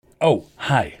Oh,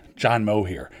 hi, John Moe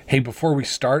here. Hey, before we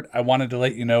start, I wanted to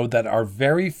let you know that our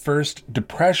very first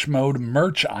Depresh Mode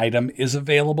merch item is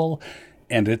available,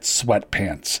 and it's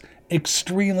sweatpants.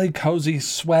 Extremely cozy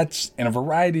sweats in a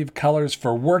variety of colors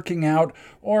for working out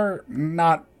or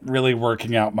not really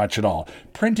working out much at all.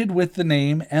 Printed with the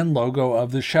name and logo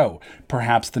of the show.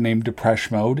 Perhaps the name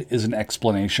Depresh Mode is an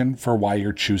explanation for why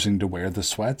you're choosing to wear the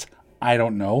sweats. I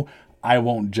don't know. I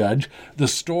won't judge. The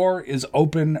store is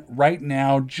open right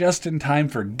now just in time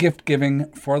for gift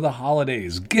giving for the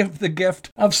holidays. Give the gift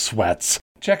of sweats.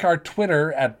 Check our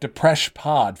Twitter at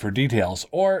DepreshPod for details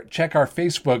or check our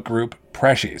Facebook group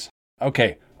Preshies.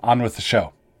 Okay, on with the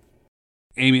show.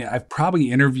 Amy, I've probably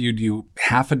interviewed you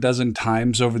half a dozen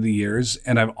times over the years,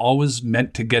 and I've always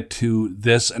meant to get to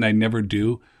this, and I never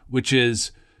do, which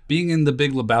is being in The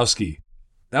Big Lebowski.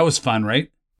 That was fun, right?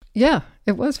 Yeah,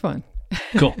 it was fun.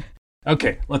 Cool.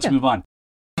 Okay, let's move on.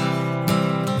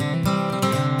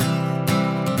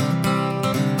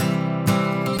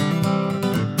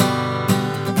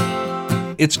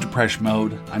 It's Depresh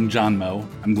Mode. I'm John Moe.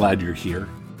 I'm glad you're here.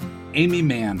 Aimee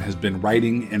Mann has been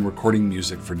writing and recording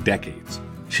music for decades.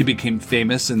 She became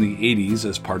famous in the 80s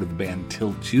as part of the band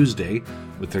Till Tuesday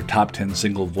with their top 10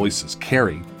 single Voices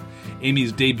Carry.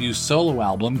 Amy's debut solo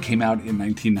album came out in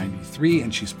 1993,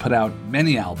 and she's put out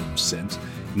many albums since,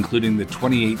 including the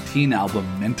 2018 album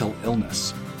Mental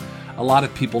Illness. A lot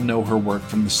of people know her work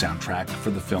from the soundtrack for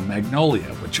the film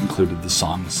Magnolia, which included the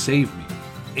song Save Me.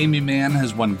 Aimee Mann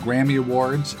has won Grammy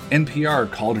Awards. NPR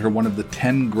called her one of the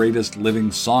 10 greatest living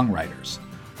songwriters.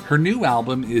 Her new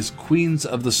album is Queens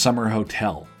of the Summer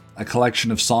Hotel, a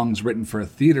collection of songs written for a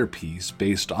theater piece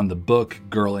based on the book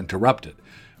Girl Interrupted,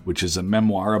 which is a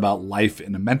memoir about life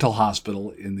in a mental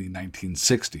hospital in the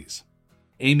 1960s.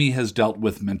 Amy has dealt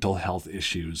with mental health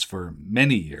issues for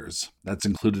many years. That's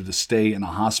included a stay in a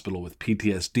hospital with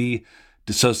PTSD,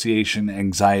 dissociation,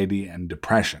 anxiety, and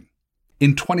depression.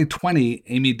 In 2020,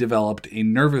 Amy developed a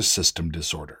nervous system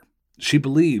disorder. She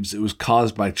believes it was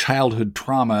caused by childhood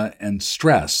trauma and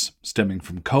stress stemming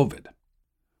from COVID.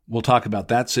 We'll talk about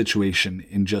that situation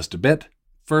in just a bit.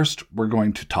 First, we're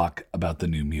going to talk about the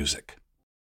new music.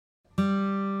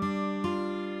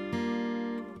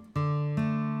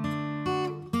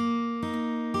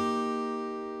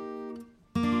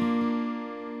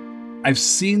 I've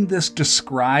seen this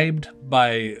described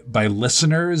by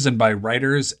listeners and by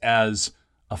writers as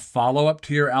a follow-up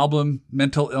to your album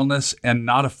Mental Illness and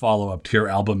not a follow-up to your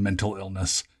album Mental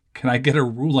Illness. Can I get a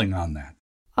ruling on that?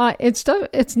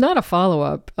 It's not a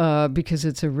follow-up because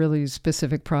it's a really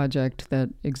specific project that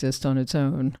exists on its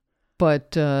own.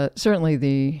 But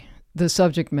certainly the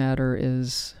subject matter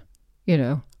is,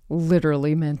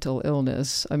 literally mental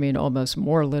illness. I mean, almost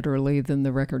more literally than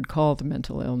the record called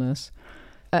Mental Illness.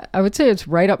 I would say it's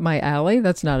right up my alley.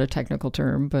 That's not a technical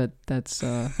term, but that's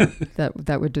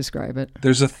that would describe it.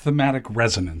 There's a thematic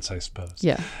resonance, I suppose.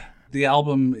 Yeah. The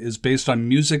album is based on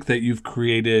music that you've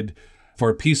created for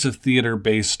a piece of theater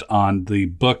based on the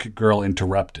book Girl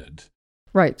Interrupted.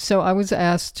 Right. So I was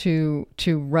asked to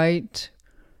write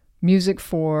music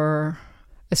for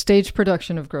a stage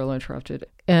production of Girl Interrupted.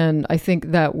 And I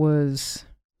think that was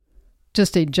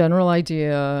just a general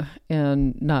idea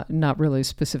and not really a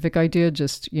specific idea,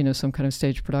 just, some kind of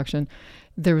stage production.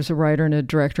 There was a writer and a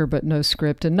director, but no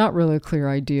script and not really a clear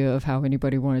idea of how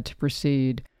anybody wanted to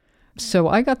proceed. So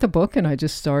I got the book and I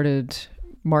just started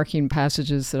marking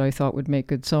passages that I thought would make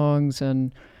good songs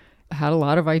and had a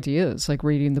lot of ideas, like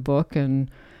reading the book and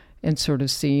sort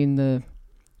of seeing the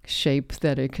shape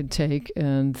that it could take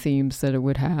and themes that it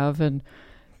would have and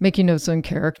making notes on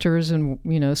characters and,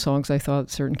 songs I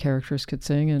thought certain characters could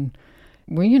sing. And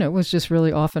it was just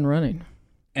really off and running.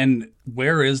 And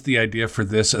where is the idea for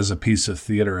this as a piece of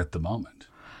theater at the moment?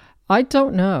 I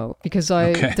don't know because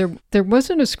there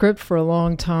wasn't a script for a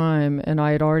long time and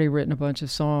I had already written a bunch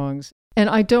of songs. And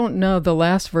I don't know, the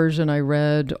last version I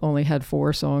read only had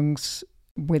 4 songs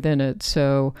within it.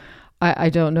 So I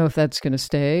don't know if that's going to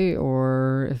stay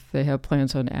or if they have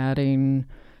plans on adding.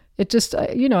 It just,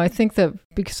 I think that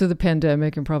because of the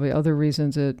pandemic and probably other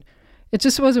reasons, it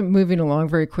just wasn't moving along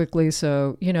very quickly.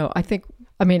 So,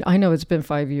 I know it's been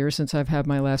 5 years since I've had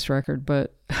my last record,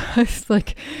 but it's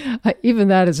like, even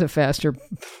that is a faster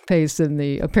pace than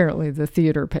apparently the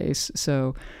theater pace.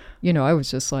 So, I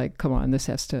was just like, come on, this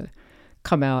has to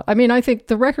come out. I mean, I think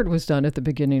the record was done at the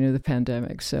beginning of the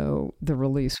pandemic. So the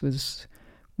release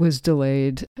was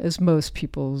delayed, as most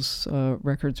people's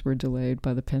records were delayed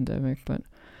by the pandemic. But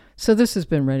so this has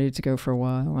been ready to go for a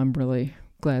while. I'm really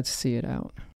glad to see it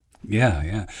out.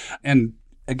 Yeah. And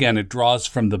again, it draws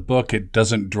from the book. It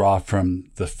doesn't draw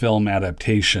from the film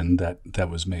adaptation that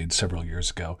was made several years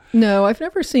ago. No, I've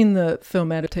never seen the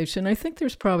film adaptation. I think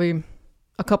there's probably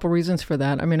a couple reasons for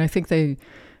that. I mean, I think they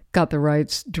got the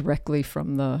rights directly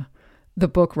from the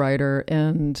book writer,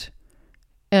 and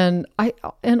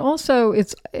also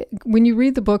it's, when you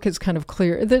read the book, it's kind of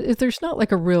clear that there's not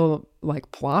like a real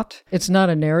like plot. It's not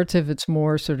a narrative. It's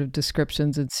more sort of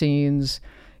descriptions and scenes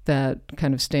that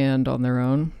kind of stand on their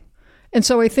own. And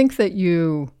so I think that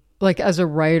you, like as a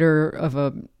writer of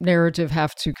a narrative,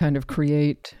 have to kind of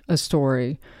create a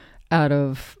story out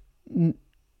of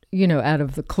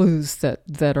the clues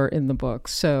that are in the book.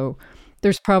 So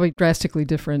there's probably drastically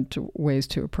different ways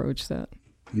to approach that.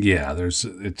 Yeah,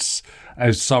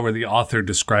 I saw where the author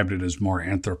described it as more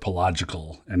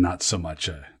anthropological and not so much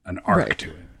an arc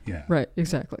to it. Yeah. Right,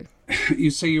 exactly. You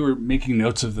say you were making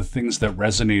notes of the things that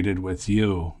resonated with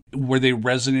you. Were they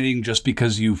resonating just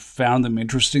because you found them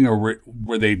interesting, or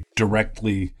were they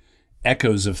directly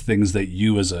echoes of things that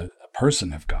you as a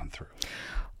person have gone through?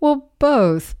 Well,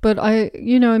 both. But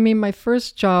my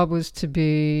first job was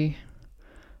to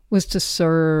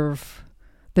serve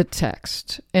the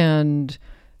text, and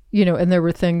there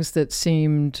were things that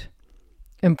seemed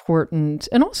important,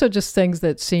 and also just things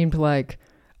that seemed like,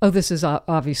 oh, this is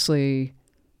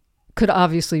could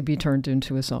obviously be turned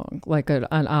into a song, like an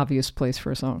obvious place for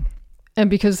a song. And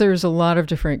because there's a lot of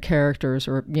different characters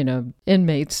or,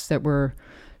 inmates that were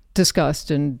discussed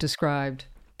and described.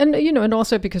 And, and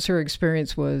also because her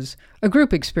experience was a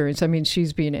group experience. I mean,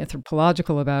 she's being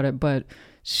anthropological about it, but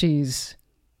she's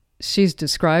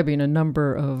describing a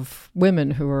number of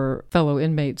women who are fellow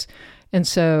inmates. And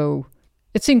so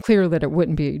it seemed clear that it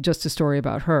wouldn't be just a story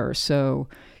about her. So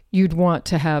you'd want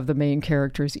to have the main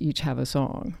characters each have a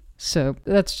song. So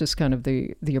that's just kind of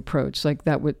the approach. Like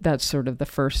that's sort of the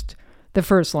first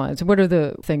lines. What are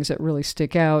the things that really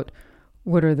stick out?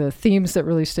 What are the themes that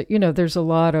really stick? There's a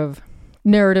lot of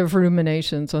narrative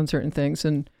ruminations on certain things,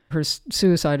 and her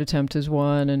suicide attempt is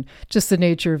one, and just the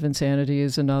nature of insanity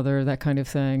is another, that kind of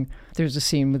thing. There's a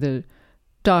scene with a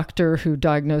doctor who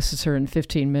diagnoses her in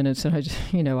 15 minutes, and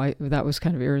that was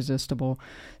kind of irresistible.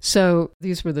 So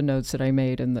these were the notes that I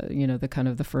made, and the kind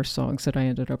of the first songs that I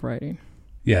ended up writing.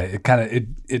 Yeah,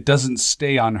 it doesn't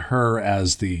stay on her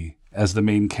as the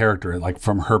main character, like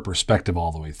from her perspective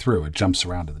all the way through. It jumps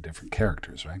around to the different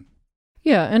characters, right?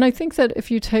 Yeah, and I think that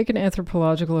if you take an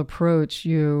anthropological approach,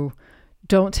 you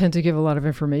don't tend to give a lot of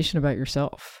information about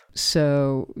yourself.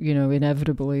 So,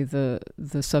 inevitably the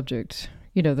subject,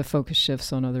 the focus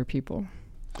shifts on other people.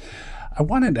 I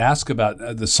wanted to ask about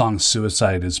the song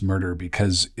Suicide is Murder,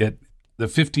 because the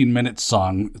 15-minute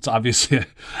song, it's obviously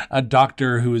a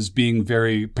doctor who is being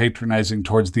very patronizing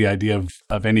towards the idea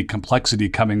of any complexity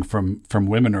coming from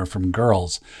women or from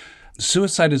girls.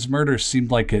 Suicide is Murder seemed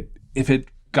like if it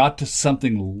got to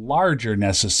something larger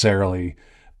necessarily,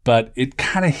 but it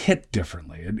kind of hit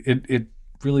differently. It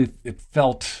really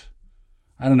felt,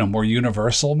 I don't know, more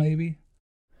universal maybe?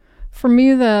 For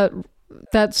me, that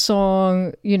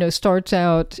song, starts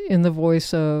out in the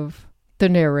voice of the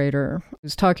narrator,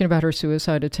 who's talking about her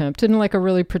suicide attempt in like a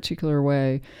really particular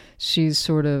way. She's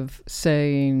sort of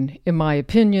saying, in my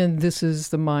opinion, this is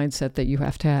the mindset that you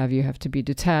have to have. You have to be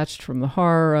detached from the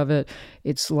horror of it.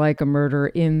 It's like a murder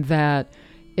in that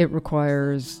it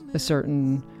requires a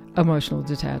certain emotional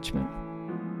detachment.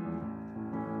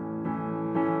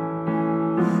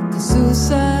 'Cause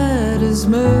suicide is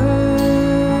murder.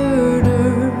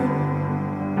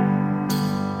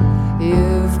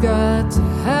 You've got to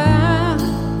have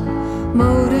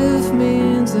motive,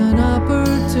 means, and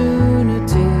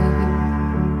opportunity.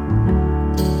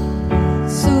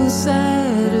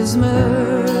 Suicide is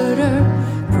murder,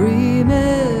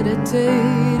 premeditated,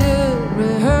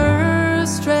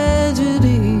 rehearsed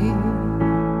tragedy.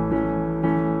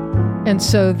 And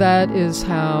so that is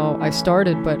how I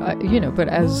started. But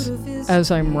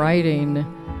as I'm writing,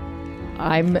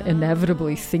 I'm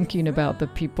inevitably thinking about the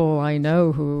people I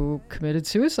know who committed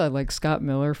suicide, like Scott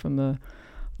Miller from the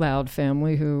Loud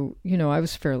family, who, I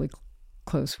was fairly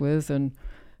close with, and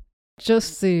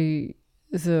just the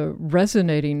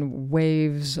resonating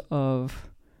waves of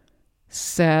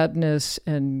sadness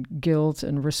and guilt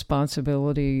and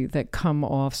responsibility that come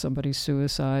off somebody's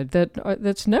suicide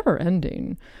that's never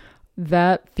ending.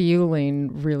 That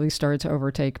feeling really started to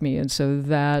overtake me, and so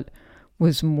that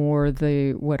was more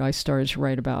what I started to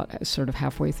write about sort of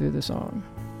halfway through the song.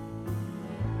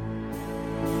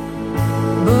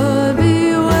 But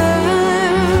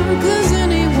beware, 'cause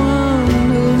anyone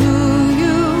who knew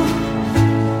you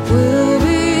will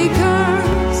be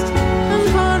cursed, and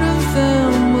part of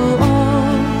them will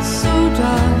also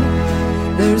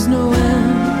die. There's no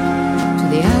end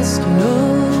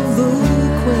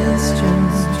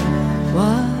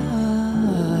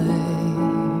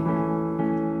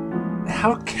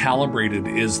How calibrated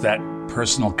is that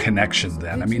personal connection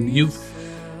then? I mean,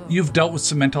 you've dealt with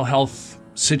some mental health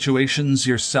situations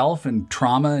yourself and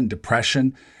trauma and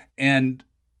depression. And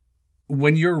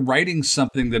when you're writing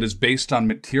something that is based on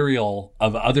material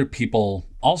of other people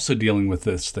also dealing with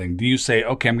this thing, do you say,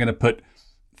 okay, I'm going to put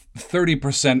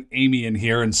 30% Amy in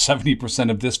here and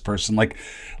 70% of this person?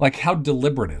 Like how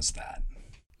deliberate is that?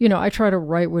 I try to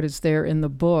write what is there in the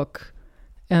book,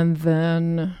 and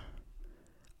then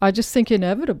I just think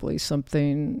inevitably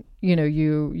something,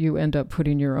 you end up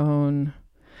putting your own,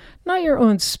 not your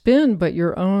own spin, but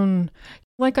your own,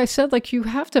 like I said, like you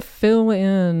have to fill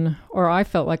in, or I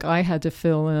felt like I had to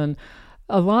fill in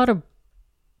a lot of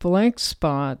blank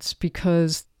spots,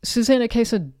 because Susanna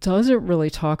Kesa doesn't really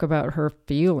talk about her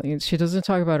feelings. She doesn't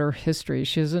talk about her history.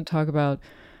 She doesn't talk about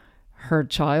her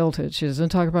childhood. She doesn't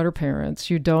talk about her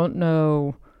parents. You don't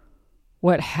know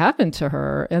what happened to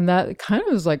her. And that kind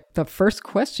of was like the first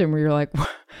question where you're like,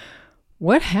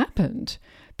 what happened?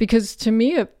 Because to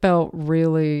me, it felt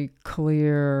really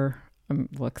clear.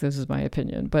 Look, this is my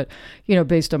opinion, but,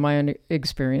 based on my own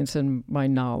experience and my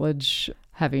knowledge,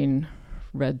 having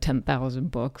read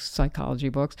 10,000 books, psychology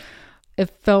books,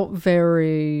 it felt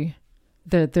that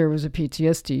there was a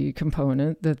PTSD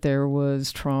component, that there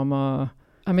was trauma.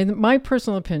 I mean, my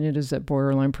personal opinion is that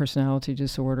borderline personality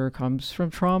disorder comes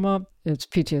from trauma. It's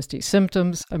PTSD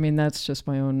symptoms. I mean, that's just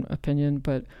my own opinion.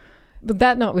 But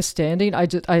that notwithstanding,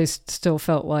 I still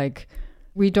felt like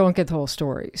we don't get the whole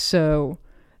story. So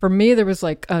for me, there was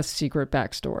like a secret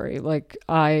backstory. Like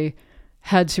I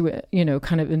had to,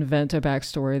 kind of invent a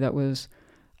backstory that was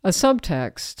a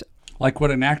subtext. Like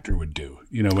what an actor would do,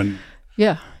 when...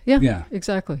 Yeah,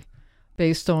 exactly.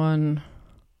 Based on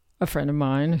a friend of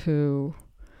mine who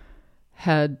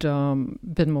had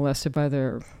been molested by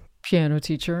their piano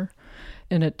teacher,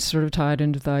 and it sort of tied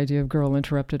into the idea of Girl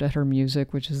Interrupted at Her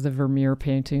Music, which is the Vermeer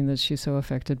painting that she's so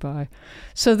affected by.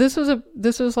 So this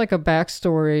was like a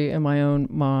backstory in my own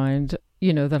mind,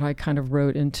 that I kind of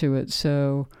wrote into it.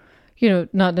 So,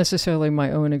 not necessarily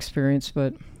my own experience,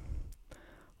 but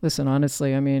listen,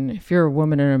 honestly, I mean, if you're a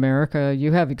woman in America,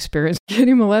 you have experience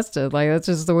getting molested. Like, that's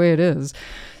just the way it is.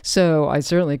 So I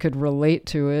certainly could relate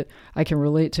to it. I can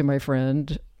relate to my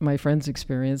friend's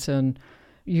experience, and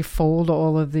you fold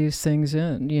all of these things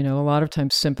in. A lot of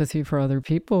times sympathy for other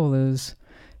people is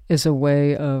a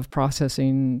way of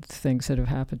processing things that have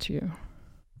happened to you.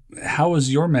 How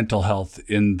was your mental health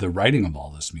in the writing of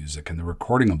all this music and the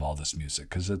recording of all this music?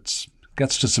 Because it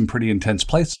gets to some pretty intense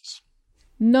places.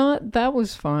 That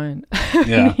was fine.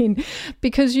 Yeah. I mean,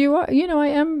 because I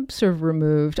am sort of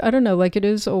removed. I don't know, like it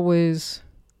is always,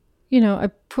 I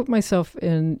put myself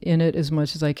in it as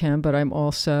much as I can, but I'm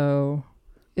also,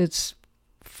 it's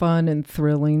fun and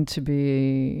thrilling to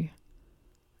be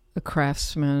a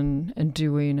craftsman and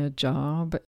doing a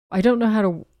job. I don't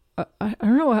know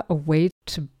a way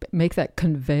to make that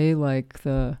convey like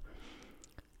the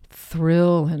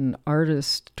thrill and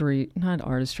artistry, not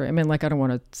artistry. I mean, like, I don't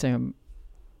want to say I'm,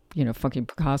 fucking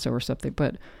Picasso or something,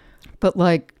 but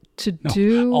like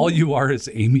do all you are is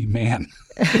Amy Mann.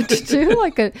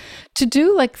 to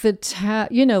do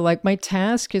like my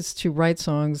task is to write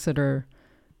songs that are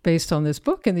based on this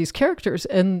book and these characters,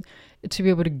 and to be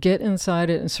able to get inside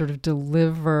it and sort of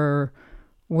deliver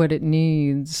what it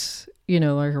needs,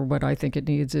 or what I think it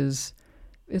needs is,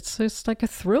 it's just like a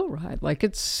thrill ride. Like,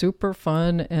 it's super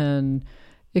fun and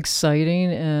exciting,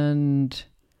 and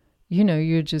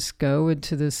you just go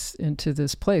into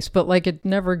this place, but like it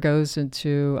never goes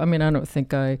into, I mean,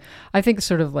 I think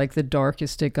sort of like the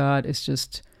darkest it got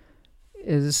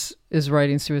is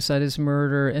writing Suicide is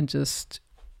Murder, and just,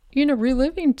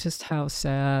 reliving just how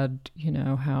sad,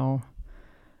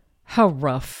 how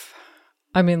rough.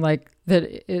 I mean, like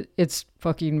that it's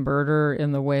fucking murder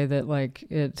in the way that like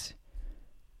it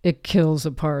kills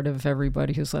a part of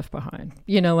everybody who's left behind.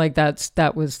 Like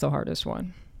that was the hardest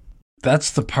one.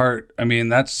 That's the part, I mean,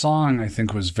 that song I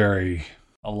think was a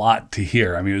lot to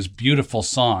hear. I mean, it was a beautiful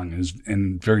song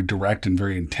and very direct and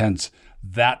very intense.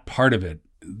 That part of it,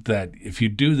 that if you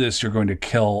do this, you're going to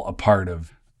kill a part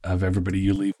of everybody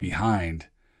you leave behind.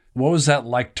 What was that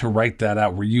like to write that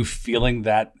out? Were you feeling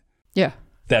that? Yeah.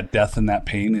 That death and that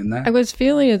pain in that? I was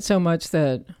feeling it so much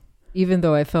that even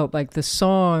though I felt like the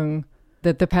song,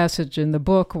 that the passage in the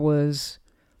book was,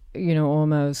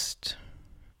 almost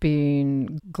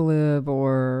being glib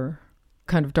or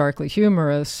kind of darkly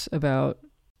humorous about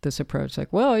this approach,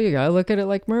 like, well, you gotta look at it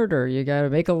like murder, you gotta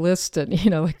make a list, and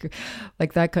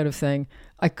like that kind of thing.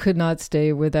 I could not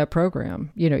stay with that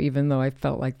program, even though I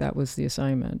felt like that was the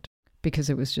assignment, because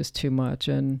it was just too much.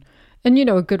 And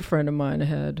a good friend of mine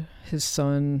had his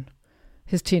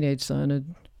teenage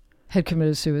son had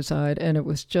committed suicide, and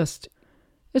it's just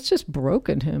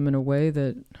broken him in a way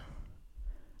that,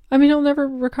 I mean, he'll never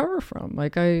recover from.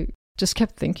 Like, I just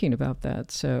kept thinking about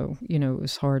that. So, you know, it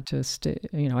was hard to stay,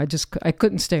 you know, I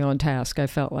couldn't stay on task. I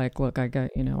felt like, look, I got,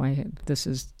 you know, this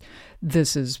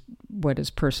is what is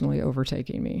personally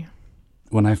overtaking me.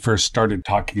 When I first started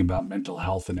talking about mental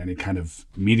health in any kind of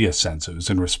media sense, it was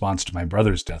in response to my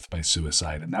brother's death by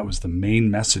suicide. And that was the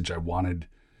main message I wanted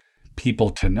people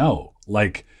to know.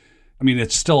 Like, I mean,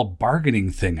 it's still a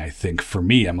bargaining thing, I think, for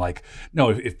me. I'm like, no,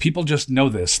 if people just know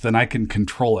this, then I can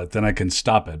control it, then I can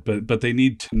stop it. But they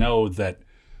need to know that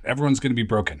everyone's going to be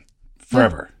broken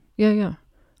forever. Yeah.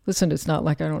 Listen, it's not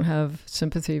like I don't have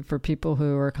sympathy for people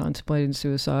who are contemplating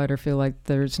suicide or feel like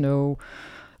there's no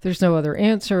other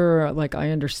answer. Like, I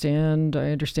understand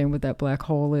what that black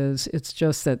hole is. It's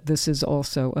just that this is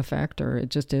also a factor. It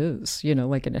just is, you know,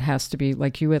 like, and it has to be,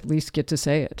 like, you at least get to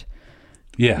say it.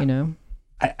 Yeah. You know?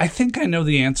 I think I know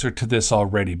the answer to this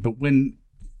already, but when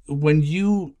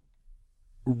you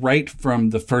write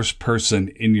from the first person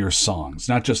in your songs,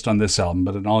 not just on this album,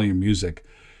 but in all your music,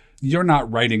 you're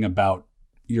not writing about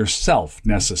yourself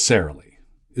necessarily.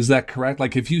 Is that correct?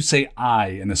 Like, if you say I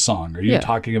in a song, are you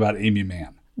talking about Aimee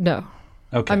Mann? No.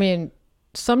 Okay. I mean,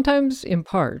 sometimes in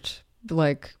part,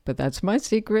 like, but that's my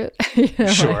secret. You know,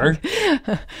 sure.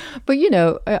 Like, but, you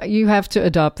know, you have to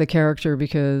adopt the character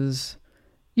because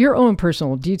your own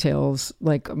personal details,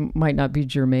 like, might not be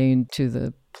germane to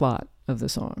the plot of the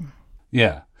song.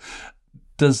 Yeah.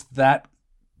 Does that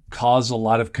cause a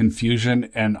lot of confusion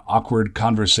and awkward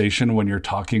conversation when you're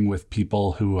talking with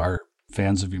people who are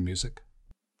fans of your music?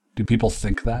 Do people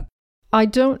think that? I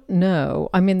don't know.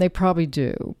 I mean, they probably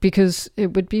do, because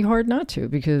it would be hard not to,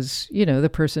 because, you know, the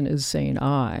person is saying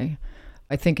I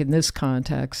think in this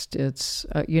context, it's,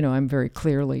 you know, I'm very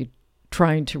clearly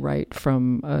trying to write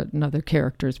from another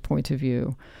character's point of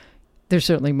view. There's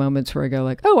certainly moments where I go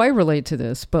like, oh, I relate to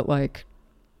this, but like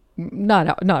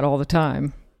not all the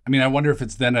time. I mean, I wonder if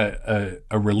it's then a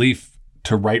relief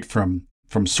to write from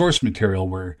source material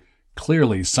where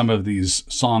clearly some of these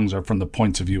songs are from the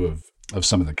points of view of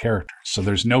some of the characters. So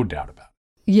there's no doubt about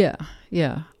it.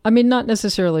 Yeah. I mean, not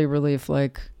necessarily relief.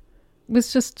 Like, it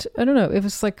was just, I don't know. It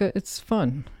was like, it's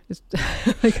fun. It's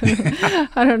like,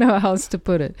 I don't know how else to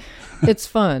put it. It's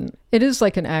fun. It is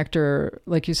like an actor,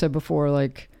 like you said before,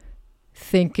 like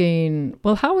thinking,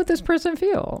 well, how would this person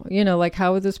feel? You know, like,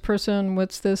 how would this person,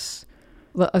 what's this,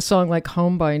 a song like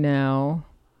Home by Now,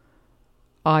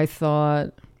 I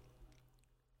thought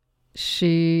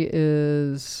she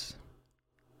is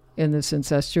in this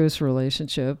incestuous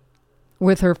relationship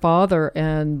with her father,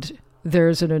 and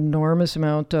there's an enormous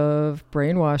amount of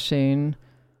brainwashing,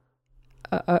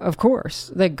 of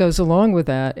course, that goes along with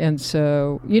that. And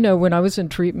so, you know, when I was in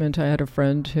treatment, I had a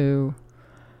friend who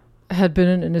had been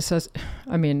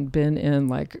in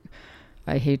like,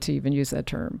 I hate to even use that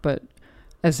term, but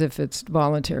as if it's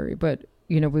voluntary, but,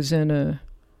 you know, was in a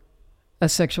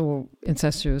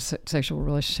incestuous sexual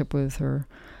relationship with her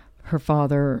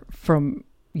father from,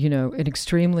 you know, an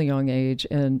extremely young age.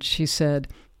 And she said,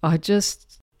 I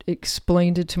just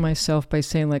explained it to myself by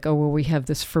saying like, oh, well, we have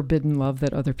this forbidden love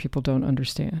that other people don't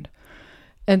understand.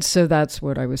 And so that's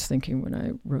what I was thinking when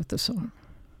I wrote the song.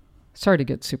 Sorry to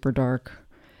get super dark.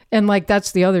 And like,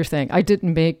 that's the other thing.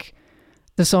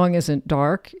 The song isn't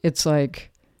dark. It's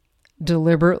like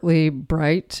deliberately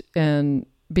bright, and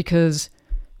because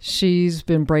she's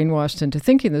been brainwashed into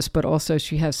thinking this, but also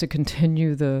she has to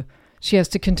continue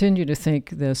to think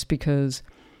this because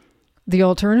the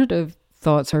alternative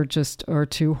thoughts are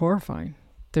too horrifying.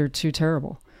 They're too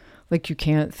terrible. Like, you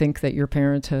can't think that your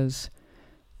parent has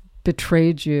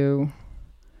betrayed you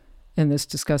in this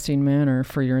disgusting manner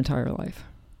for your entire life.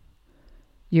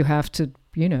 You have to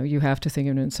think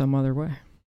of it in some other way.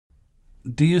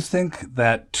 Do you think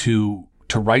that to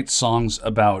write songs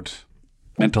about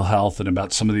mental health and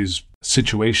about some of these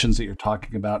situations that you're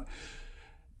talking about,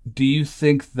 do you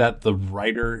think that the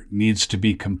writer needs to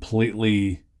be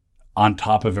completely on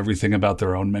top of everything about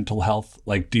their own mental health?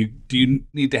 Like, do you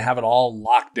need to have it all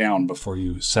locked down before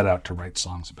you set out to write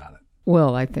songs about it?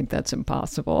 Well, I think that's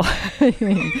impossible. I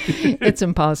mean, it's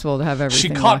impossible to have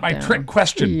everything. She caught my down. trick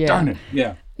question. Yeah. Darn it.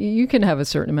 Yeah. You can have a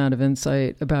certain amount of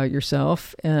insight about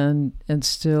yourself and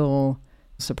still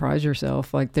surprise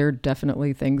yourself. Like, there are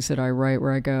definitely things that I write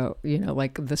where I go, you know,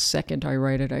 like the second I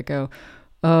write it, I go,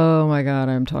 oh my God,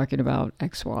 I'm talking about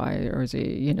X, Y, or Z,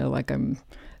 you know, like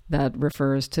that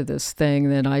refers to this thing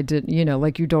that I didn't, you know,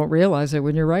 like you don't realize it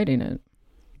when you're writing it.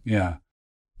 Yeah.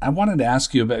 I wanted to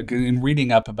ask you about, in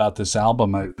reading up about this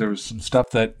album, there was some stuff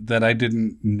that I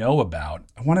didn't know about.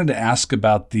 I wanted to ask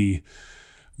about the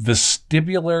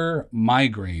vestibular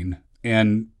migraine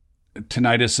and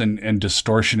tinnitus and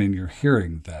distortion in your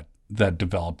hearing that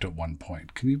developed at one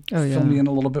point. Can you fill me in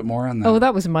a little bit more on that? Oh,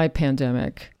 that was my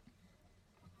pandemic.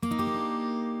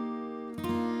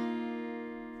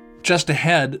 Just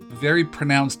ahead, very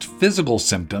pronounced physical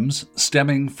symptoms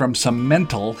stemming from some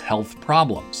mental health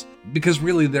problems. Because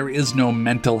really there is no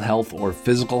mental health or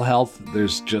physical health,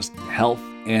 there's just health,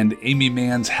 and Aimee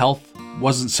Mann's health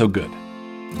wasn't so good.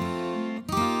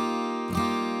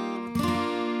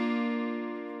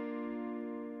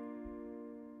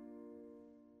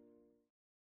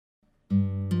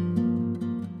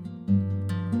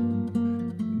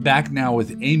 Back now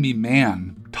with Aimee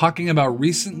Mann, talking about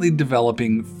recently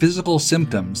developing physical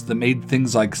symptoms that made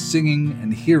things like singing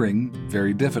and hearing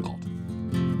very difficult.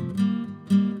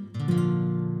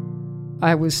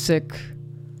 I was sick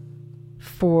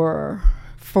for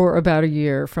about a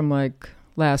year, from like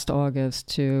last August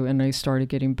to, and I started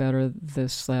getting better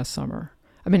this last summer.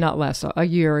 I mean, a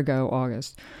year ago,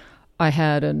 August. I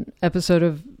had an episode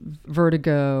of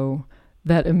vertigo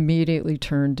that immediately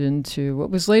turned into what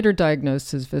was later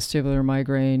diagnosed as vestibular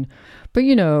migraine. But,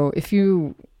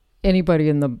 anybody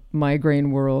in the migraine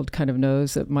world kind of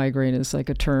knows that migraine is like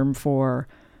a term for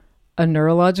a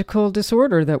neurological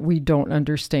disorder that we don't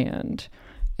understand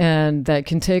and that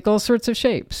can take all sorts of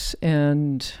shapes.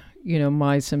 And,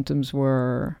 my symptoms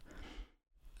were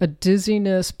a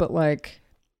dizziness, but like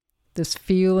this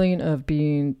feeling of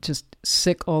being just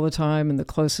sick all the time. And the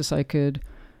closest I could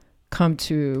come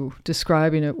to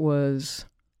describing it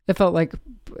felt like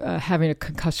having a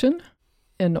concussion,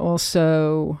 and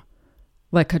also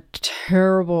like a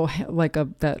terrible,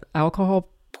 that alcohol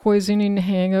poisoning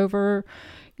hangover.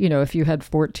 If you had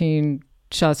 14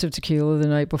 shots of tequila the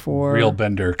night before, real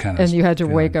bender kind of, and you had to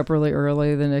wake up really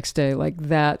early the next day, like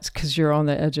that's because you're on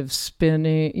the edge of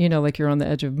spinning, like you're on the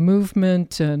edge of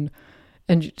movement, and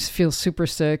you just feel super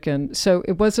sick. And so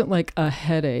it wasn't like a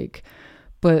headache.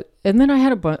 And then I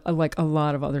had a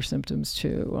lot of other symptoms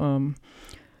too.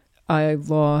 I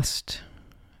lost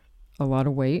a lot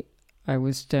of weight. I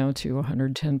was down to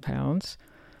 110 pounds.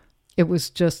 It was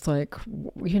just like,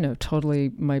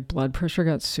 totally, my blood pressure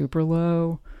got super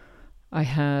low. I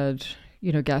had,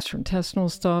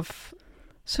 gastrointestinal stuff.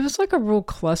 So it's like a real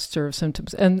cluster of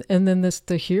symptoms. And then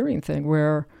the hearing thing,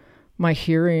 where my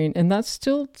hearing, and that's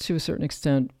still to a certain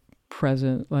extent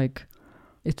present, like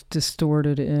it's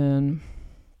distorted in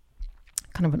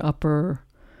kind of an upper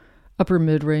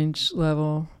mid-range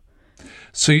level.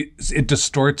 So it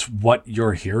distorts what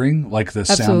you're hearing, like the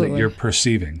Absolutely. Sound that you're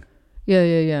perceiving.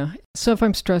 Yeah. So if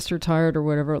I'm stressed or tired or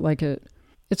whatever,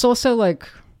 it's also like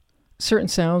certain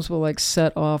sounds will like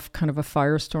set off kind of a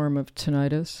firestorm of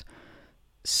tinnitus.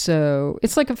 So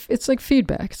it's like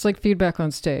feedback. It's like feedback on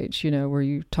stage, where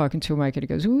you talking to a mic and it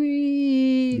goes,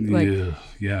 wee,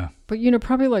 yeah. But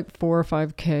probably like 4 or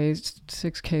 5K,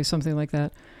 6K, something like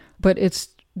that. But it's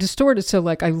distorted, so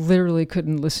like I literally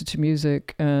couldn't listen to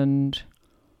music, and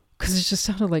because it just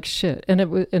sounded like shit, and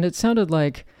it sounded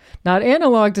like not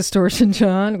analog distortion,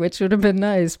 John, which would have been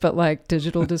nice, but like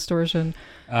digital distortion.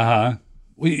 Well,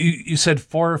 you said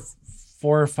 4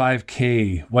 or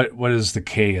 5K. What is the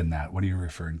K in that? What are you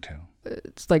referring to?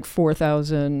 It's like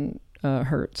 4,000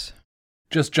 hertz.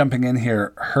 Just jumping in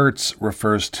here, hertz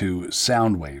refers to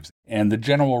sound waves, and the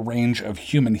general range of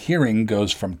human hearing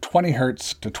goes from 20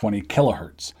 hertz to 20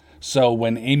 kilohertz. So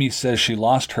when Aimee says she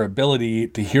lost her ability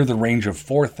to hear the range of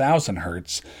 4,000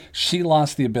 hertz, she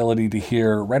lost the ability to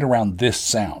hear right around this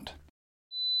sound.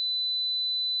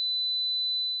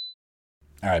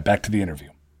 All right, back to the interview.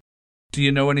 Do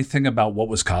you know anything about what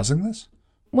was causing this?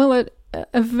 Well,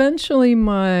 eventually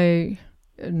my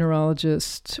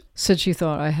neurologist said she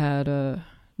thought I had a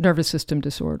nervous system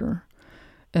disorder.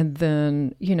 And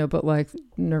then, but like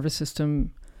nervous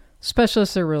system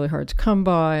specialists are really hard to come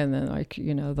by. And then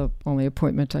the only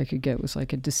appointment I could get was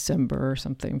like in December or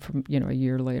something from, a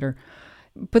year later.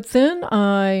 But then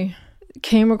I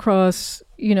came across,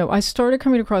 I started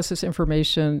coming across this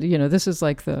information, this is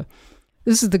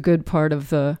the good part of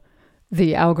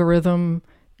the algorithm,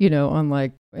 on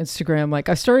like Instagram. Like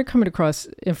I started coming across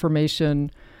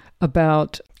information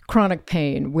about chronic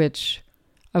pain, which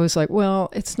I was like, well,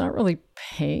 it's not really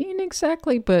pain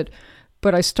exactly, but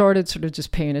I started sort of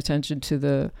just paying attention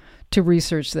to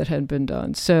research that had been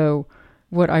done. So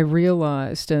what I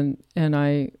realized, and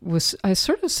I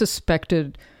sort of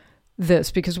suspected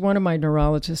this because one of my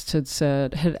neurologists had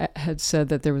said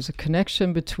that there was a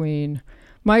connection between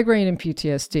migraine and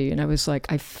PTSD. And I was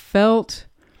like,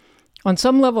 on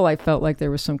some level, I felt like there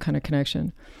was some kind of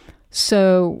connection.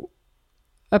 So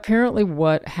apparently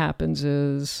what happens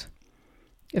is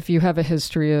if you have a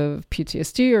history of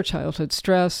PTSD or childhood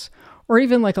stress, or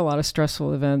even like a lot of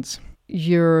stressful events,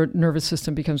 your nervous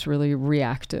system becomes really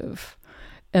reactive.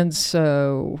 And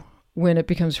so when it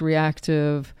becomes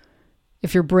reactive,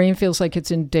 if your brain feels like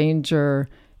it's in danger,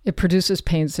 it produces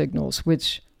pain signals,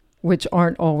 which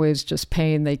aren't always just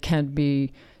pain. They can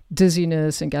be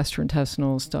dizziness and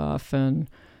gastrointestinal stuff and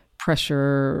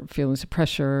pressure, feelings of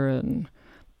pressure and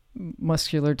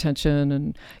muscular tension,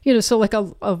 and so like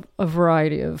a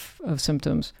variety of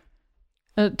symptoms.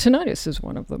 Tinnitus is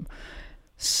one of them.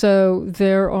 So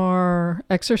there are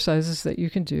exercises that you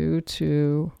can do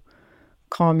to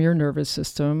calm your nervous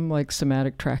system, like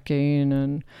somatic tracking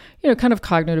and kind of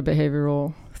cognitive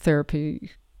behavioral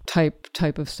therapy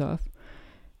type of stuff.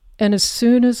 And as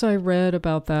soon as I read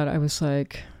about that, I was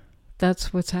like,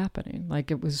 that's what's happening.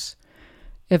 Like it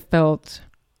felt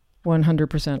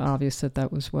 100% obvious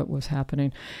that was what was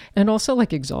happening. And also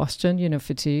like exhaustion,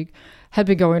 fatigue had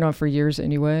been going on for years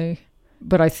anyway.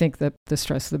 But I think that the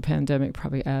stress of the pandemic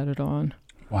probably added on.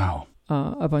 Wow.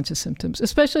 A bunch of symptoms,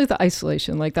 especially the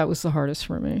isolation. Like that was the hardest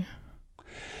for me.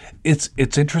 It's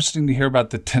interesting to hear about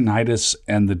the tinnitus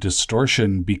and the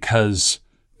distortion because,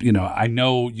 I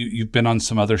know you've been on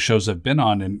some other shows I've been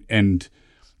on and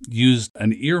used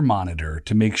an ear monitor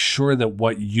to make sure that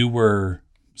what you were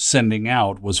sending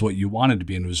out was what you wanted to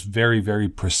be, and it was very, very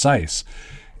precise.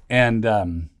 And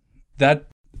that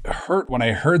hurt when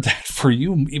I heard that for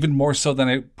you, even more so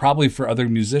than probably for other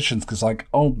musicians, because like,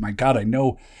 oh my God, I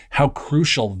know how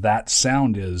crucial that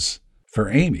sound is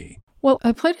for Amy. Well,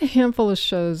 I played a handful of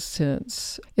shows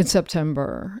since in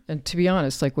September. And to be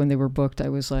honest, like when they were booked, I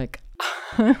was like,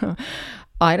 I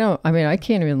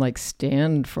can't even like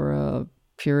stand for a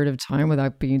period of time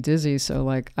without being dizzy. So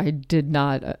like I did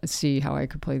not see how I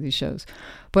could play these shows.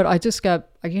 But I just got,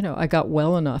 I got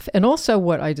well enough. And also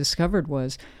what I discovered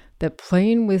was that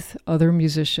playing with other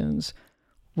musicians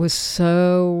was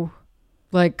so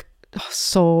like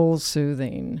soul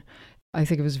soothing. I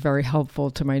think it was very helpful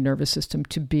to my nervous system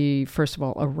to be, first of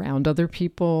all, around other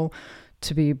people,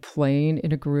 to be playing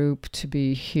in a group, to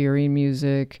be hearing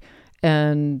music,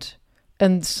 and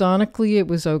sonically it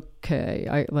was okay.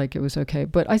 It was okay,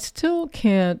 but I'm still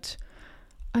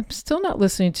not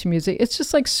listening to music. It's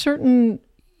just like certain,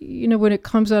 when it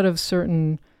comes out of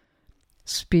certain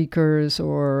speakers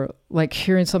or like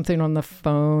hearing something on the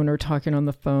phone or talking on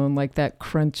the phone, like that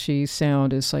crunchy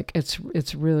sound is like, it's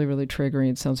really, really triggering.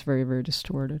 It sounds very, very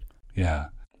distorted. Yeah.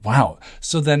 Wow.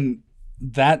 So then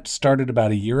that started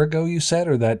about a year ago, you said,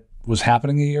 or that was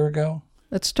happening a year ago?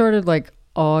 That started like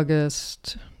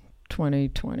August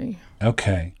 2020.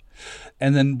 Okay.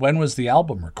 And then when was the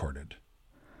album recorded?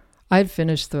 I'd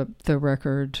finished the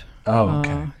record. Oh,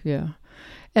 okay. Yeah.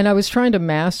 And I was trying to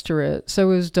master it. So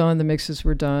it was done, the mixes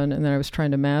were done, and then I was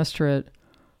trying to master it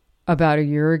about a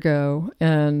year ago.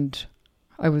 And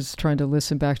I was trying to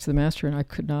listen back to the master, and I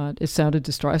could not. It sounded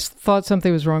distorted. I thought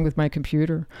something was wrong with my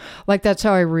computer. Like, that's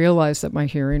how I realized that my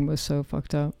hearing was so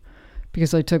fucked up.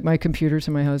 Because I took my computer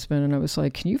to my husband, and I was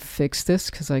like, can you fix this?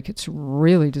 Because, like, it's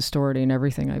really distorting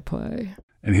everything I play.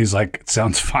 And he's like, it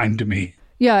sounds fine to me.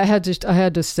 Yeah, I had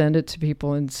to send it to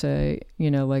people and say,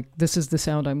 like, this is the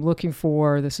sound I'm looking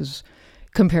for. This is,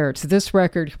 compare it to this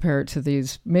record, compare it to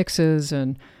these mixes,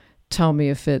 and tell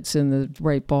me if it's in the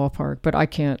right ballpark. But I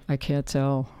can't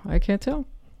tell. I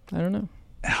don't know.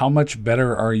 How much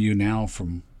better are you now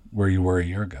from where you were a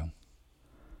year ago?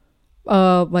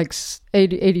 Like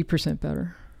 80%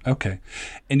 better. Okay.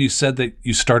 And you said that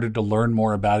you started to learn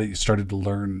more about it. You started to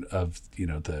learn of,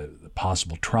 the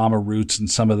possible trauma roots and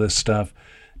some of this stuff.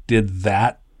 Did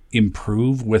that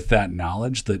improve with that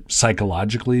knowledge? That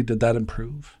psychologically, did that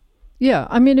improve? Yeah.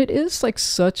 I mean, it is like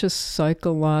such a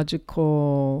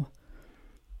psychological,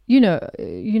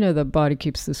 the body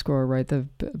keeps the score, right? The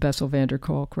Bessel van der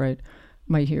Kolk, right?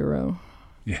 My hero.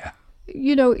 Yeah.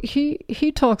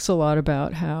 He talks a lot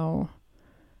about how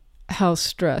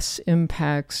stress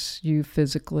impacts you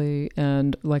physically,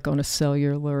 and like on a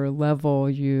cellular level,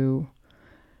 you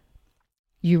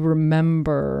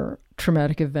remember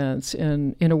traumatic events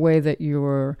in a way that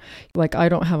you're like, I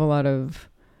don't have a lot of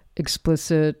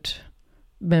explicit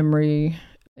memory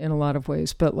in a lot of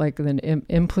ways, but like then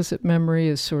implicit memory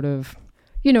is sort of,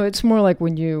 it's more like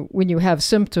when you have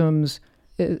symptoms,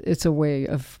 it's a way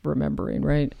of remembering,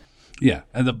 right? Yeah.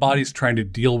 And the body's trying to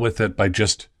deal with it by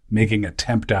just making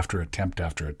attempt after attempt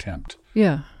after attempt.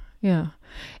 Yeah. Yeah.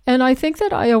 And I think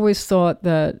that I always thought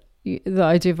that the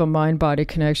idea of a mind-body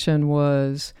connection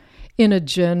was in a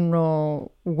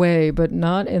general way, but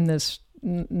not in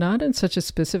such a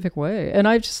specific way. And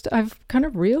I've kind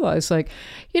of realized, like,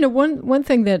 one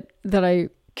thing that I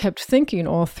kept thinking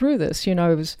all through this,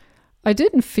 I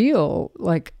didn't feel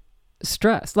like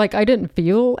stressed. Like I didn't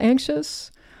feel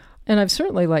anxious. And I've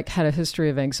certainly like had a history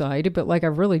of anxiety, but like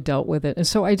I've really dealt with it. And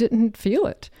so I didn't feel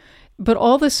it. But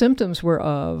all the symptoms were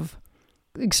of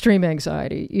extreme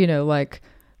anxiety,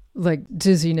 like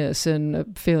dizziness and a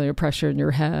feeling of pressure in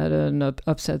your head and an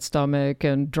upset stomach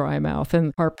and dry mouth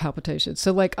and heart palpitations.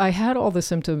 So like I had all the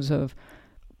symptoms of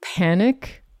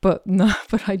panic, but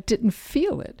I didn't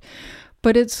feel it.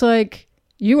 But it's like,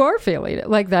 you are feeling it.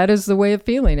 Like that is the way of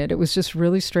feeling it. It was just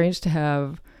really strange to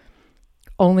have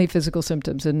only physical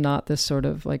symptoms and not this sort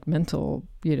of like mental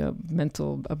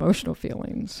emotional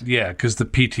feelings. Yeah, because the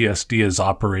PTSD is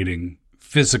operating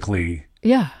physically.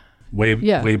 Yeah. Way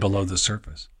below the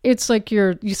surface. It's like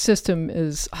your system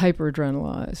is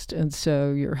hyperadrenalized, and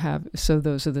so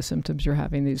those are the symptoms you're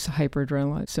having, these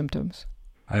hyperadrenalized symptoms.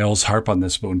 I always harp on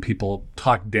this, but when people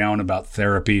talk down about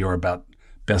therapy or about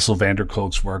Bessel van der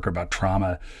Kolk's work or about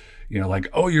trauma, like,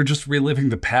 oh, you're just reliving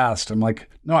the past. I'm like,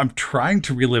 no, I'm trying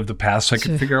to relive the past so I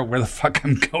can figure out where the fuck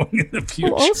I'm going in the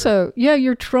future. Well, also, yeah,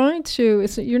 you're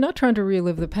not trying to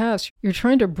relive the past. You're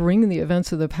trying to bring the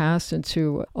events of the past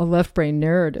into a left brain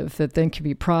narrative that then can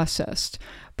be processed.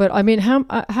 But I mean, how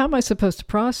am I supposed to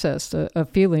process a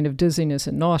feeling of dizziness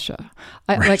and nausea?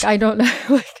 I don't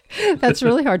know. That's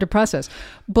really hard to process.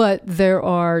 But there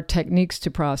are techniques to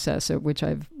process it, which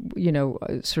I've,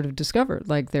 sort of discovered.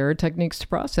 Like there are techniques to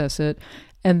process it.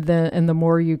 And the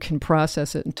more you can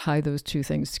process it and tie those two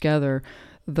things together,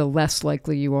 the less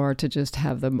likely you are to just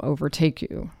have them overtake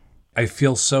you. I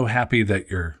feel so happy that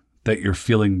you're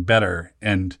feeling better.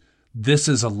 And this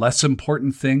is a less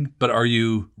important thing, but are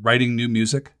you writing new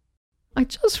music? I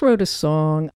just wrote a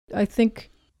song. I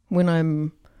think when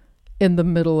I'm in the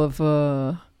middle of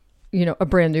a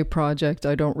brand new project,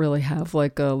 I don't really have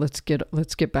like a let's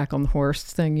get back on the horse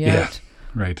thing yet.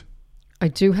 Yeah, right. I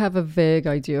do have a vague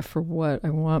idea for what I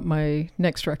want my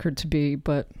next record to be,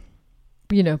 but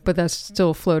that's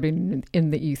still floating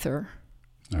in the ether.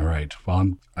 All right.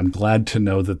 Well, I'm glad to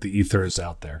know that the ether is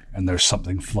out there and there's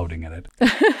something floating in it.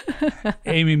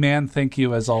 Amy Mann, thank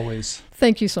you as always.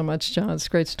 Thank you so much, John. It's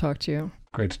great to talk to you.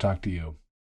 Great to talk to you.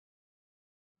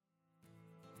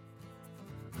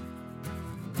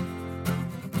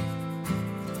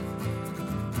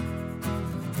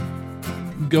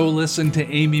 Go listen to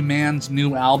Amy Mann's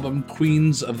new album,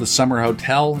 Queens of the Summer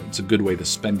Hotel. It's a good way to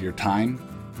spend your time.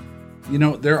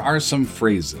 There are some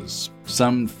phrases,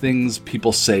 some things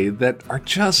people say that are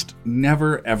just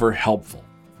never, ever helpful.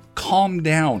 Calm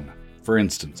down, for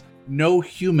instance. No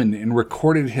human in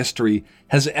recorded history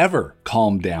has ever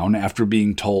calmed down after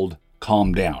being told,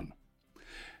 calm down.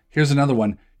 Here's another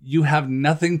one. You have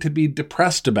nothing to be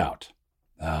depressed about.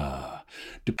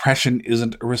 Depression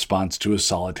isn't a response to a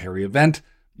solitary event.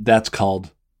 That's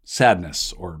called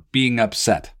sadness or being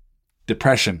upset.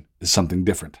 Depression is something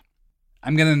different.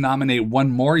 I'm going to nominate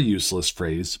one more useless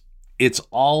phrase. It's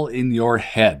all in your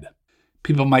head.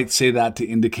 People might say that to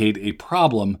indicate a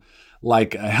problem,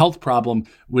 like a health problem,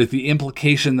 with the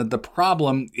implication that the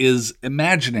problem is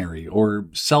imaginary or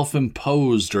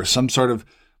self-imposed or some sort of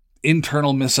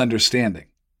internal misunderstanding.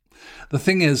 The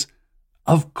thing is,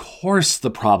 of course the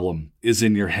problem is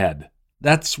in your head.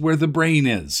 That's where the brain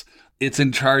is. It's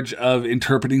in charge of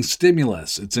interpreting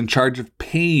stimulus. It's in charge of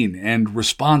pain and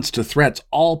response to threats.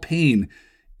 All pain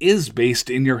is based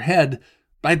in your head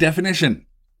by definition.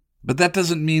 But that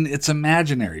doesn't mean it's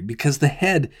imaginary because the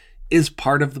head is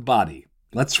part of the body.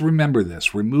 Let's remember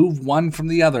this. Remove one from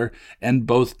the other and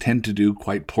both tend to do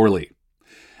quite poorly.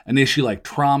 An issue like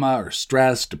trauma or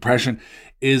stress, depression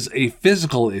is a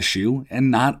physical issue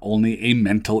and not only a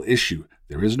mental issue.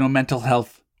 There is no mental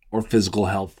health or physical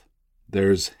health.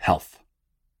 There's health.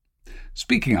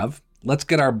 Speaking of, let's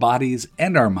get our bodies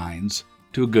and our minds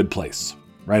to a good place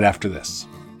right after this.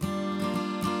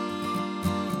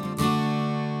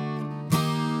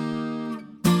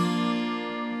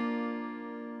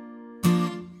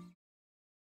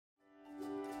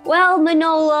 Well,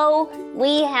 Manolo,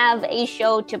 we have a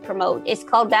show to promote. It's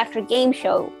called Dr. Game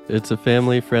Show. It's a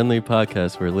family-friendly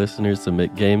podcast where listeners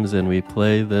submit games and we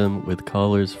play them with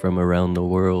callers from around the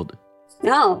world.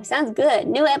 Oh, sounds good.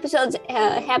 New episodes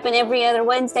happen every other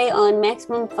Wednesday on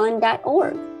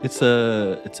MaximumFun.org. It's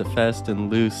a fast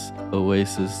and loose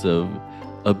oasis of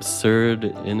absurd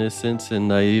innocence and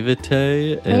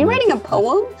naivete. Are you writing a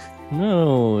poem?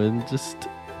 No, and just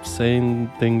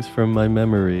saying things from my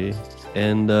memory.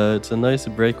 And it's a nice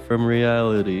break from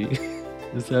reality.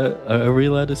 Are we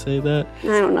allowed to say that?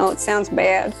 I don't know. It sounds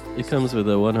bad. It comes with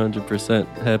a 100%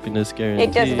 happiness guarantee.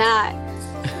 It does not.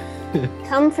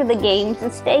 Come for the games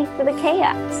and stay for the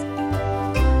chaos.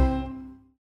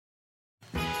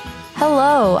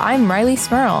 Hello, I'm Riley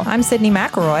Smurl. I'm Sydney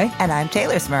McElroy. And I'm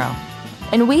Taylor Smurl.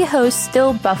 And we host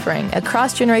Still Buffering, a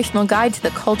cross-generational guide to the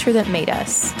culture that made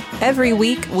us. Every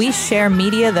week, we share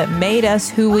media that made us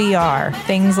who we are.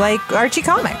 Things like Archie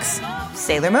Comics,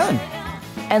 Sailor Moon,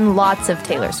 and lots of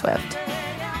Taylor Swift.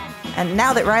 And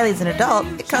now that Riley's an adult,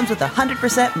 it comes with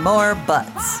 100% more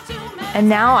butts. And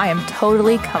now I am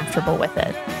totally comfortable with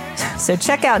it. So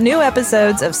check out new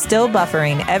episodes of Still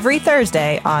Buffering every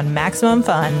Thursday on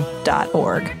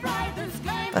MaximumFun.org.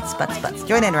 Butts, butts, butts.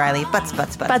 Join in, Riley. Butts,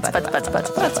 butts, butts, butts, butts, butts, butts,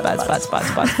 butts, butts, butts,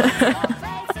 butts, butts.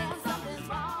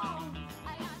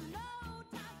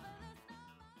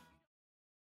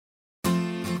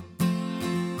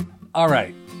 All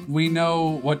right. We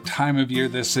know what time of year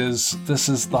this is. This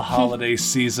is the holiday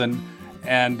season.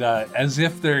 And as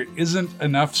if there isn't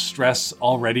enough stress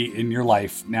already in your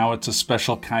life, now it's a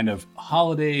special kind of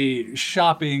holiday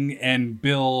shopping and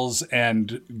bills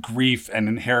and grief and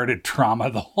inherited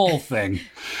trauma, the whole thing.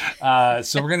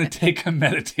 So we're going to take a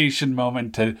meditation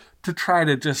moment to try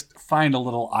to just find a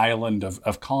little island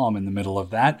of calm in the middle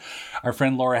of that. Our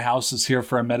friend Laura House is here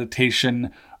for a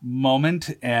meditation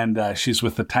moment, and she's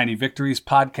with the Tiny Victories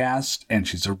podcast, and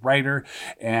she's a writer.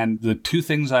 And the two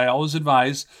things I always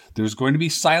advise: there's going to be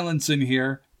silence in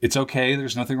here. It's okay.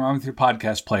 There's nothing wrong with your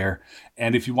podcast player.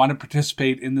 And if you want to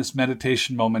participate in this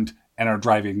meditation moment and are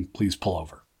driving, please pull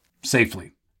over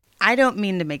safely. I don't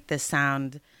mean to make this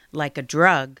sound like a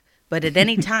drug, but at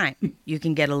any time you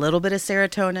can get a little bit of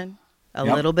serotonin, a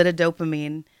little bit of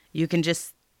dopamine. You can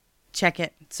just check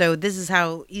it. So this is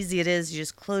how easy it is. You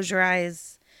just close your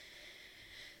eyes.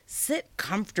 Sit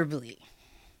comfortably,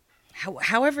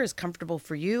 however is comfortable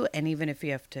for you. And even if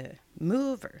you have to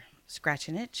move or scratch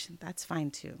an itch, that's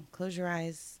fine too. Close your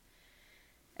eyes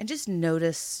and just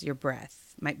notice your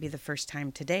breath. Might be the first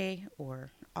time today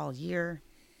or all year.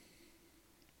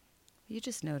 You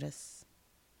just notice.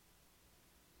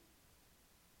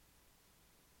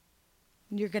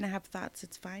 You're going to have thoughts,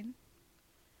 it's fine.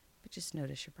 But just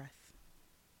notice your breath.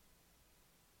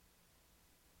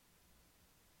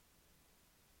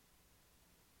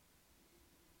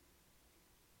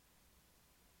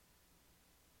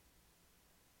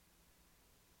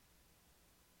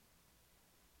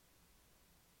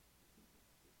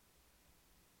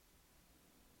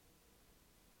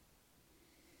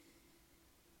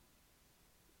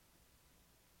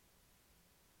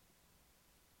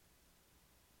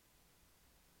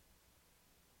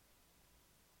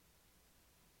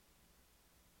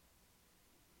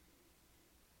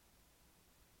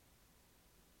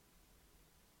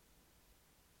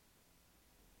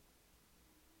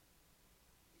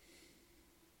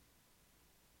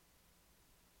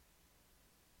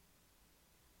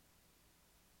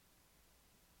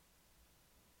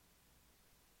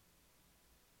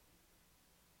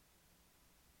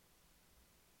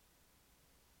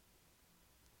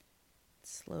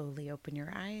 Slowly open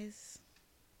your eyes.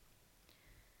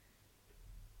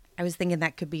 I was thinking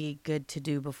that could be good to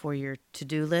do before your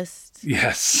to-do list.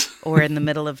 Yes. Or in the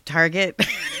middle of Target.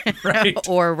 Right.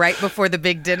 Or right before the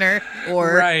big dinner.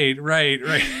 Or right.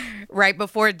 Right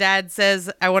before Dad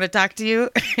says, I want to talk to you.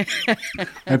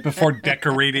 Right before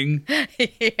decorating.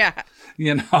 Yeah.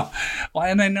 You know. Well,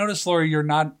 and I noticed, Laura, you're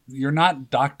not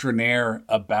doctrinaire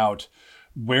about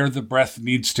where the breath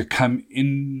needs to come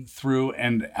in through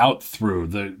and out through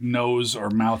the nose or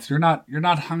mouth. You're not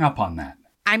hung up on that.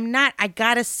 I'm not. I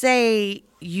gotta say,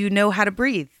 you know how to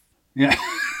breathe. Yeah.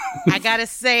 I gotta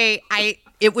say,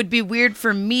 it would be weird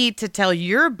for me to tell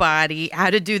your body how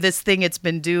to do this thing it's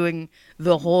been doing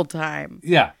the whole time.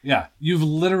 Yeah. You've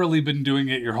literally been doing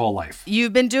it your whole life.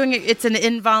 You've been doing it. It's an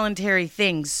involuntary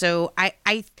thing. So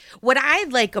what I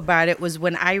like about it was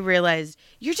when I realized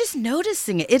you're just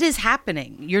noticing it. It is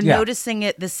happening. You're noticing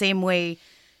it the same way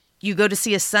you go to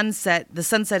see a sunset. The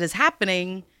sunset is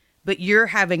happening, but you're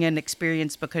having an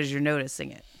experience because you're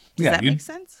noticing it. Does that make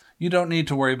sense? You don't need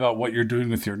to worry about what you're doing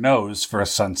with your nose for a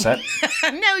sunset.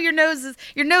 No, your nose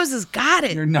has got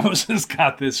it. Your nose has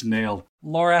got this nailed.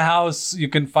 Laura House, you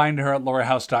can find her at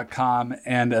laurahouse.com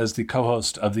and as the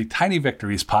co-host of the Tiny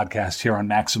Victories podcast here on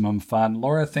Maximum Fun.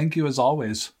 Laura, thank you as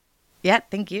always. Yeah,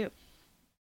 thank you.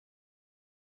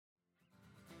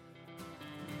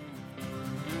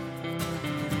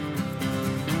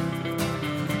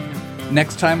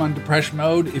 Next time on Depression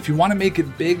Mode, if you want to make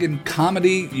it big in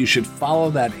comedy, you should follow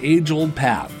that age-old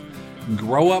path.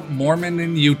 Grow up Mormon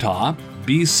in Utah,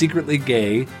 be secretly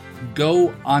gay,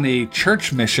 go on a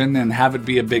church mission and have it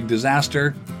be a big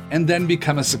disaster, and then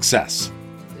become a success.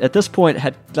 At this point,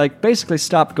 had basically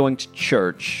stopped going to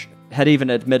church. Had even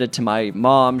admitted to my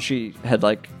mom. She had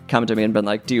come to me and been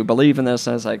like, "Do you believe in this?"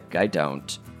 And I was like, "I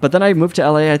don't." But then I moved to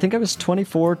LA. I think I was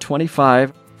 24,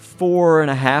 25,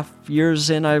 4.5 years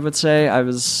in, I would say. I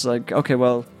was like, okay,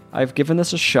 well, I've given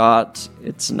this a shot.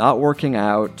 It's not working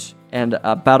out. And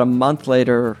about a month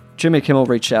later, Jimmy Kimmel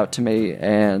reached out to me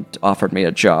and offered me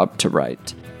a job to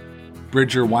write.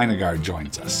 Bridger Winegar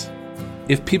joins us.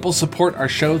 If people support our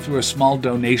show through a small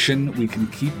donation, we can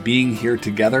keep being here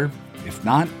together. If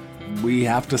not, we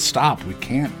have to stop. We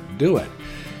can't do it.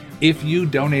 If you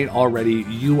donate already,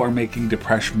 you are making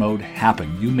Depression Mode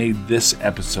happen. You made this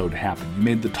episode happen. You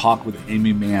made the talk with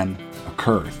Aimee Mann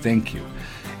occur. Thank you.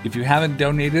 If you haven't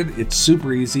donated, it's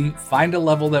super easy. Find a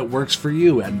level that works for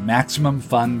you at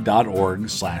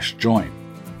MaximumFun.org/join.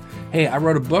 Hey, I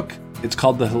wrote a book. It's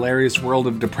called The Hilarious World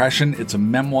of Depression. It's a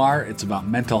memoir. It's about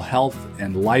mental health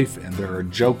and life, and there are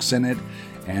jokes in it,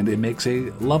 and it makes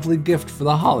a lovely gift for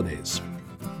the holidays.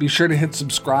 Be sure to hit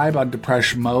subscribe on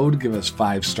Depression Mode. Give us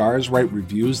 5 stars. Write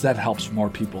reviews. That helps more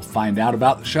people find out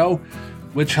about the show,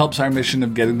 which helps our mission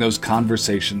of getting those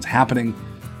conversations happening,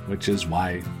 which is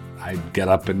why I get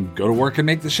up and go to work and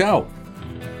make the show.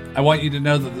 I want you to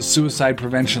know that the Suicide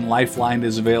Prevention Lifeline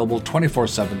is available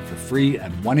 24/7 for free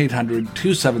at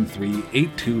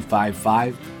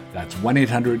 1-800-273-8255. That's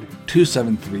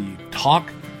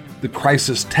 1-800-273-TALK. The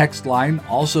Crisis Text Line,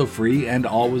 also free and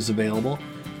always available.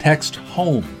 Text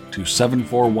HOME to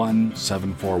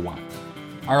 741-741.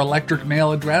 Our electric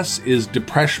mail address is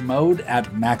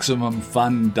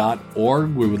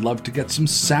depressionmode@maximumfun.org. We would love to get some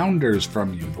sounders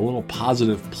from you. The little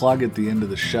positive plug at the end of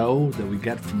the show that we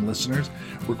get from listeners.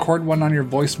 Record one on your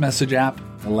voice message app,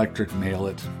 electric mail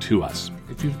it to us.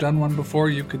 If you've done one before,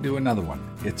 you could do another one.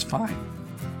 It's fine.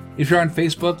 If you're on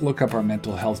Facebook, look up our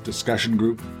mental health discussion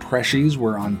group, Preshies.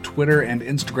 We're on Twitter and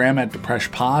Instagram at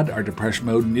DepressionPod. Our Depression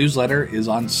Mode newsletter is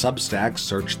on Substack.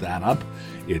 Search that up.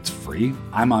 It's free.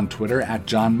 I'm on Twitter at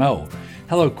John Moe.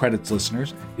 Hello, Credits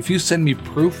listeners. If you send me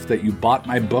proof that you bought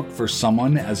my book for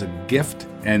someone as a gift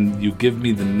and you give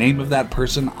me the name of that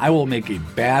person, I will make a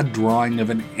bad drawing of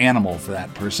an animal for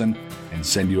that person and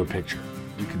send you a picture.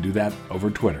 You can do that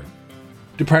over Twitter.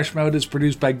 Depression Mode is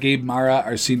produced by Gabe Mara.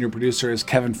 Our senior producer is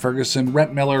Kevin Ferguson.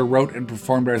 Rhett Miller wrote and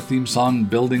performed our theme song,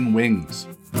 Building Wings.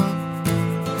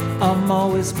 I'm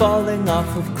always falling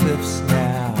off of cliffs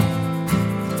now,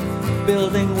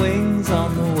 building wings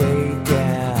on the way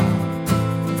down.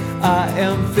 I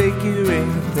am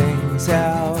figuring things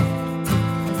out,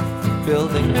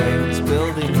 building wings,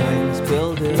 building wings,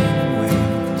 building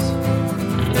wings.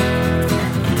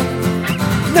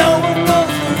 No one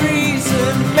knows the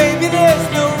reason, maybe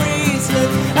there's no reason,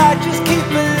 I just keep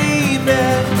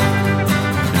believing.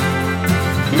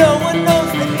 No one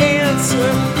knows the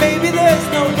answer, maybe there's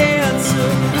no answer,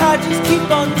 I just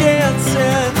keep on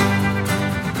dancing.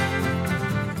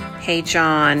 Hey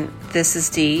John, this is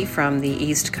Dee from the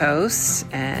East Coast,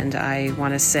 and I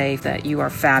want to say that you are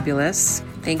fabulous.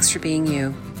 Thanks for being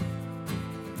you.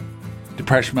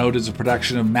 Depression Mode is a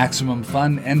production of Maximum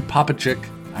Fun and Papa Chick.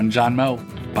 I'm John Moe.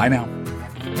 Bye now.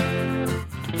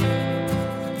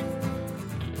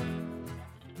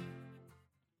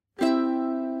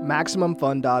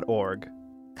 MaximumFun.org.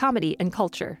 Comedy and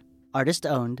culture. Artist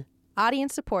owned.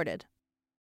 Audience supported.